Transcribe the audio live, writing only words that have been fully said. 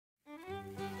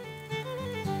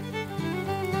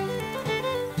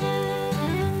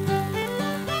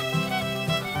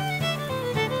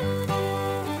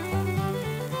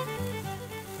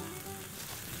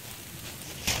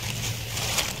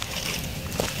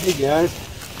Hey guys.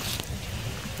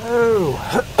 Oh,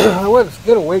 I was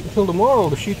going to wait until tomorrow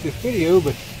to shoot this video,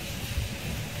 but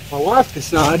my wife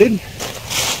decided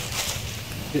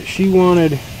that she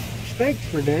wanted steaks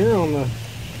for dinner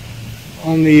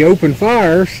on the open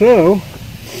fire, so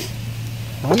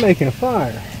I'm making a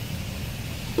fire.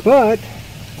 But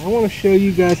I want to show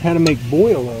you guys how to make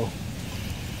boilo.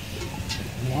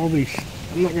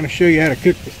 I'm not going to show you how to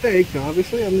cook the steak,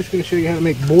 obviously. I'm just going to show you how to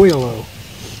make boilo.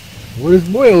 What is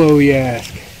boilo, you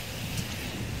ask?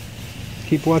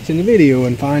 Keep watching the video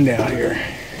and find out here.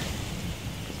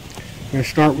 I'm going to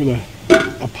start with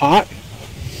a pot.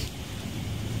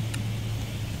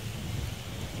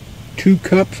 2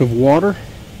 cups of water.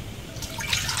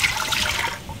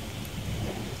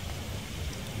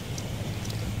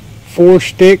 4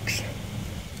 sticks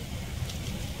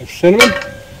of cinnamon.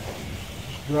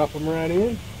 Just drop them right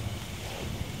in.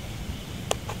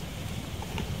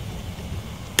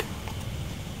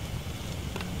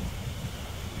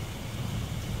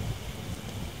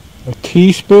 A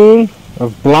teaspoon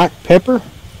of black pepper.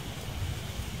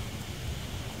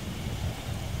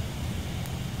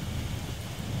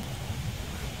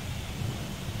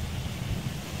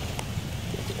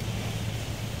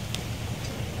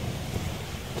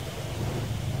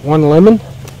 One lemon.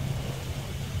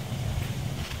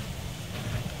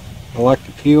 I like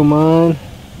to peel mine.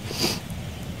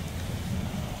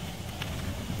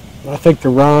 I think the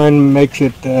rind makes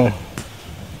it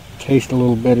taste a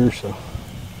little better, so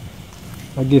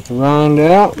I get the rind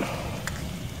out.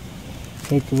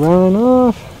 Take the rind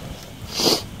off.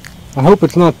 I hope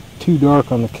it's not too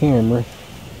dark on the camera.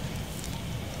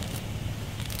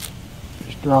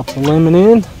 Just drop the lemon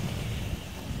in.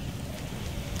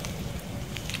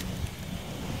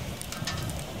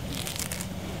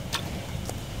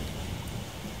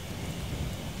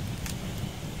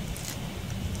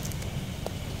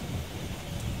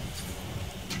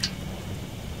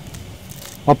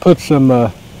 I'll put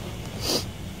some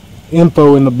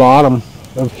info in the bottom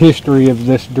of history of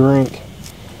this drink.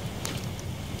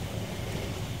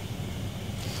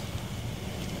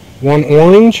 1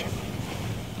 orange.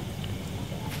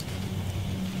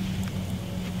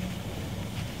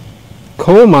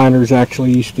 Coal miners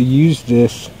actually used to use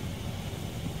this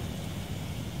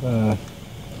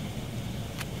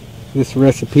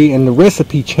recipe, and the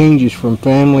recipe changes from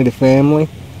family to family.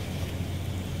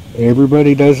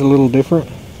 Everybody does a little different.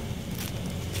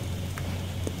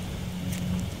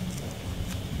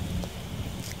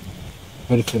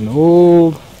 But it's an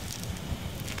old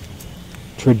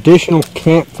traditional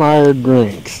campfire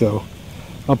drink, so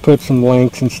I'll put some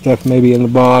links and stuff maybe in the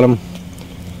bottom.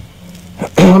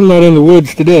 I'm not in the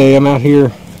woods today. I'm out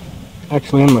here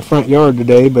actually in my front yard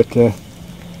today, but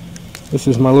this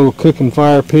is my little cooking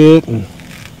fire pit, and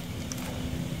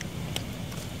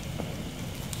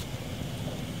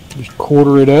just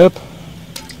quarter it up.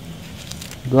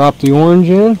 Drop the orange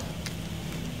in.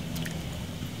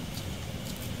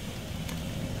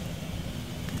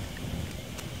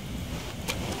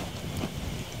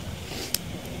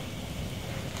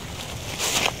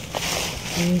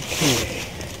 Okay.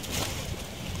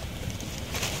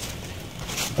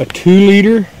 A 2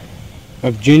 liter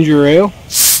of ginger ale.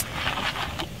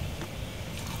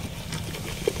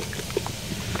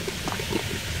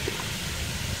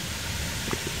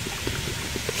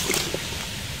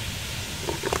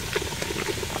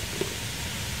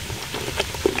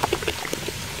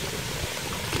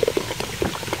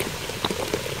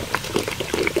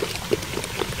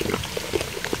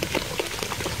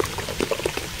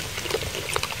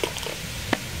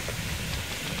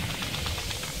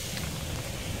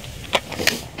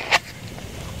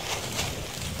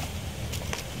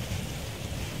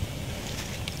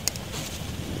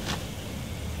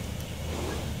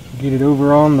 Get it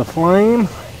over on the flame.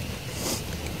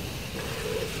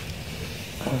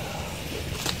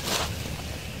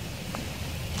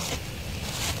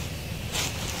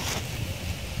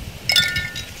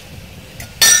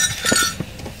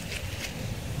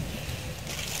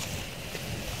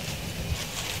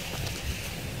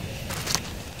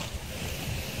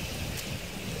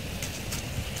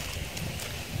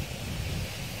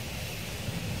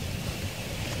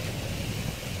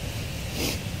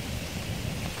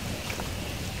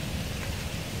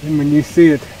 And when you see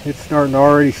it, it's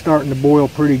already starting to boil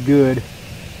pretty good.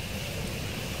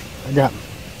 I got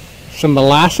some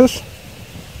molasses,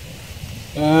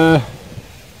 about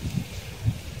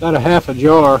a half a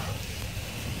jar,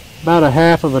 about a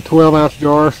half of a 12-ounce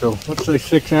jar, so let's say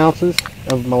 6 ounces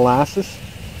of molasses.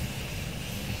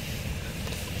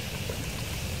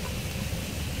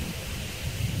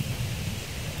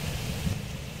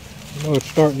 I know it's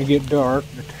starting to get dark,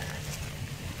 but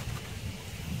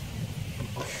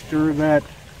stir that,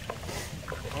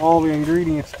 all the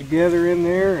ingredients together in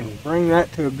there and bring that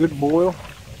to a good boil.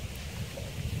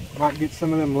 Might get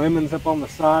some of them lemons up on the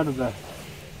side of the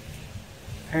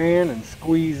pan and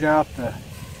squeeze out the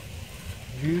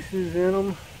juices in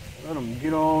them. Let them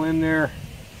get all in there,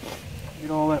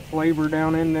 get all that flavor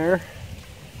down in there.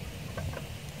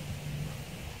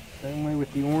 Same way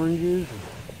with the oranges.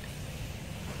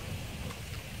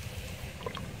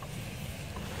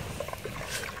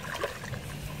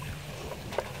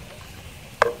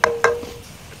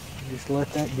 Just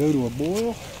let that go to a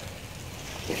boil.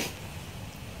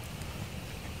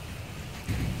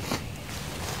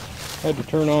 Had to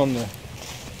turn on the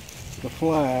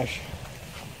flash,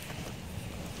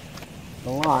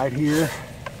 the light here,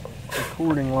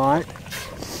 recording light.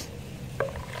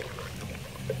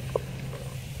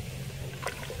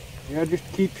 Yeah, just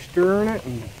keep stirring it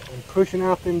and pushing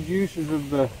out them juices of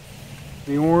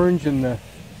the orange and the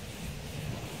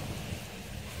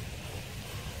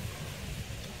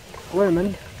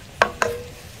lemon.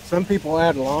 Some people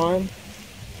add lime.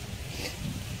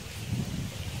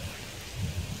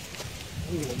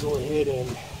 I'm going to go ahead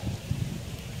and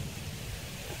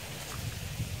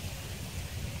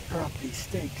drop these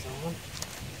steaks on.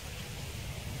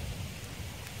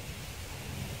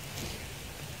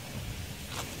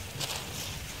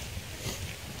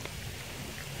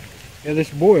 Yeah, this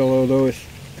Boilo though is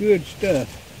good stuff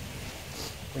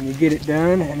when you get it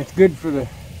done, and it's good for the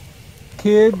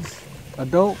kids,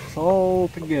 adults, all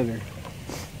together.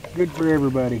 Good for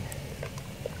everybody,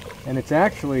 and it's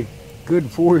actually good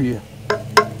for you.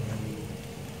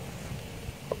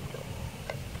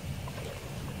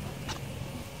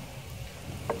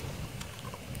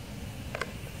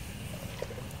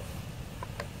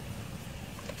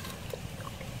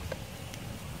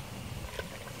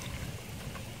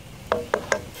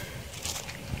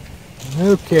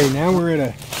 Okay, now we're at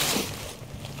a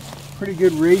pretty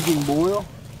good raging boil.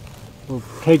 We'll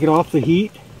take it off the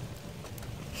heat,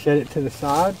 set it to the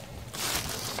side.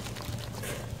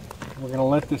 We're going to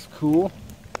let this cool.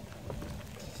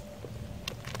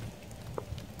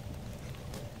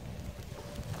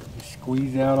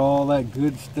 Squeeze out all that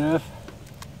good stuff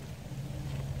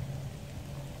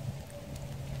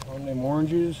on them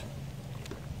oranges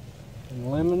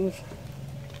and lemons.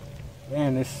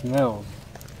 Man, this smells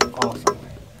awesome.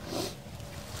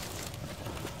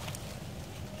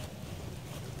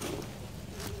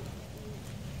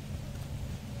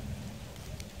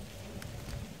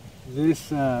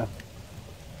 This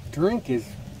drink is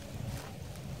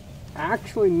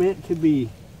actually meant to be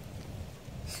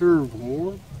served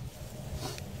warm.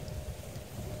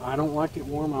 I don't like it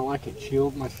warm. I like it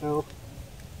chilled myself.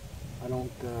 I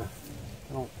don't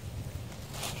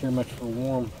care much for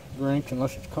warm drinks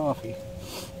unless it's coffee.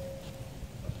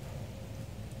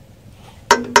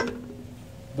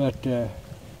 But good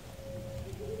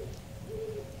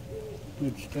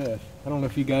stuff. I don't know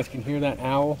if you guys can hear that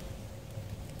owl.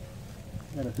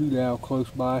 Got a hoot owl close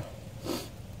by.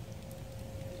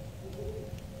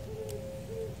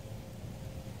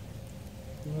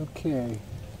 Okay.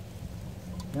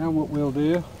 Now what we'll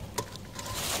do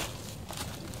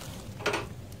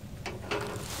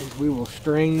is we will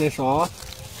strain this off.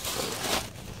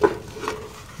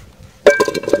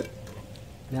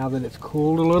 Now that it's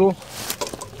cooled a little.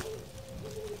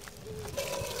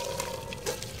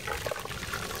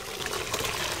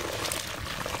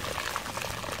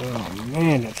 Oh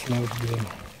man, that smells good.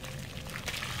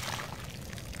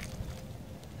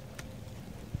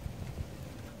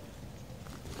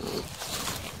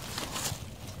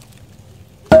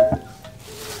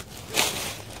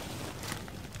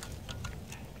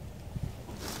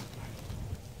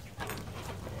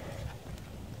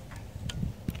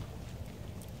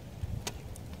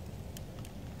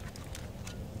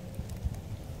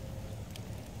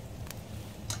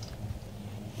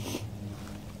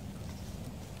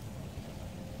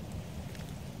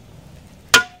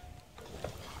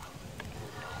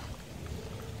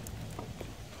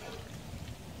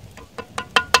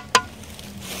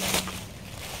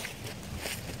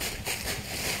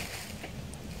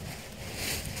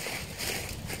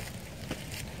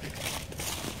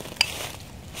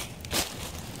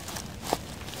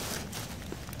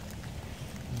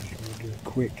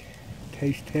 Quick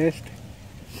taste test.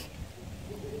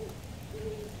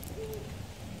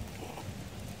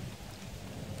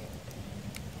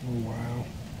 Oh wow,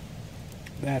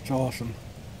 that's awesome.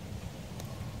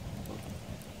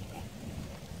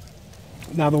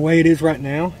 Now the way it is right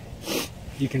now,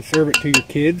 you can serve it to your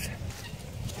kids,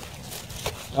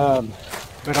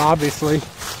 but obviously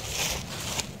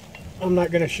I'm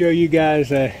not going to show you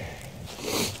guys a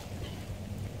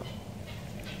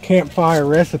campfire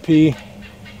recipe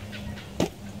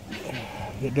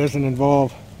that doesn't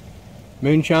involve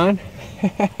moonshine.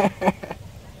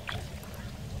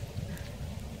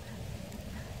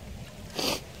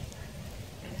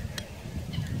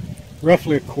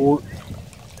 Roughly a quart.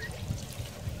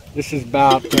 This is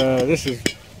about this is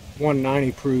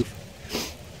 190 proof.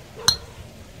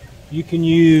 You can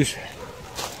use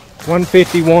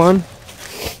 151,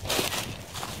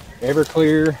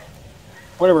 Everclear,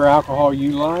 whatever alcohol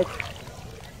you like.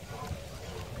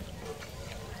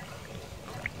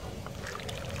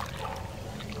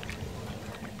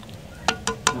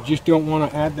 You just don't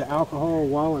want to add the alcohol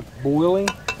while it's boiling,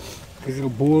 because it'll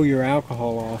boil your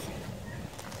alcohol off.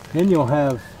 Then you'll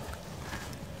have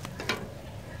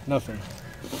nothing.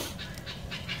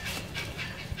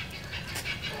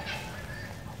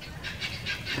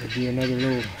 I'll do another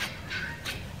little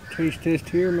taste test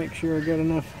here, make sure I got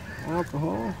enough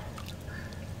alcohol.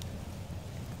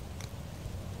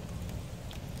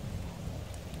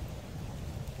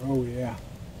 Oh yeah.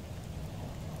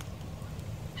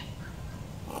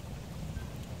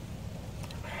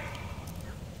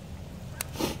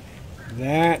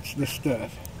 That's the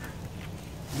stuff.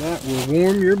 That will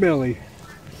warm your belly.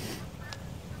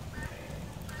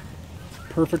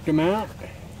 Perfect amount.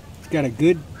 It's got a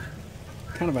good,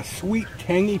 kind of a sweet,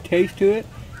 tangy taste to it.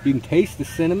 You can taste the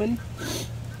cinnamon,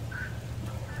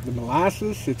 the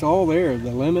molasses, it's all there.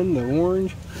 The lemon, the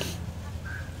orange,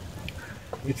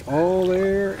 it's all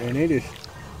there, and it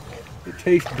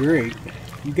tastes great.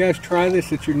 You guys try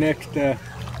this at your next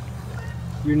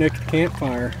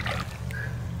campfire.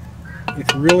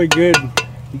 It's really good.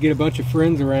 You get a bunch of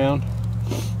friends around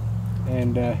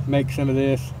and make some of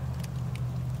this.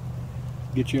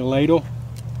 Get you a ladle,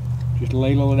 just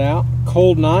ladle it out.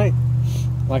 Cold night,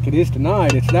 like it is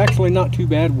tonight, it's actually not too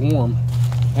bad warm.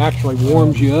 Actually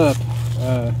warms you up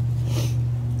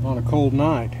on a cold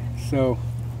night. So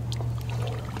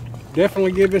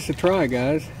definitely give this a try,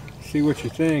 guys. See what you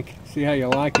think. See how you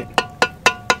like it.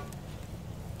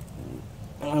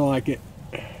 I like it.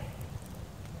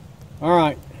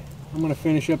 Alright, I'm going to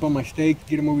finish up on my steak,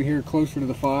 get them over here closer to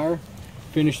the fire,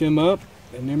 finish them up,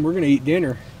 and then we're going to eat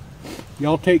dinner.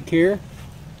 Y'all take care.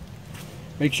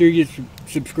 Make sure you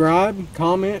subscribe,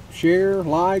 comment, share,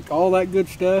 like, all that good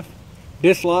stuff.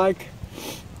 Dislike.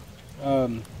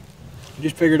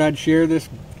 Just figured I'd share this.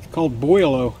 It's called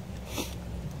Boilo.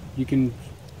 You can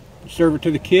serve it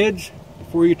to the kids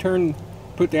before you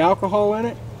put the alcohol in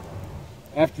it.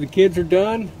 After the kids are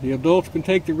done, the adults can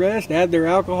take the rest, add their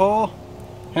alcohol,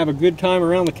 have a good time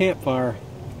around the campfire.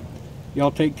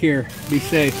 Y'all take care. Be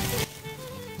safe.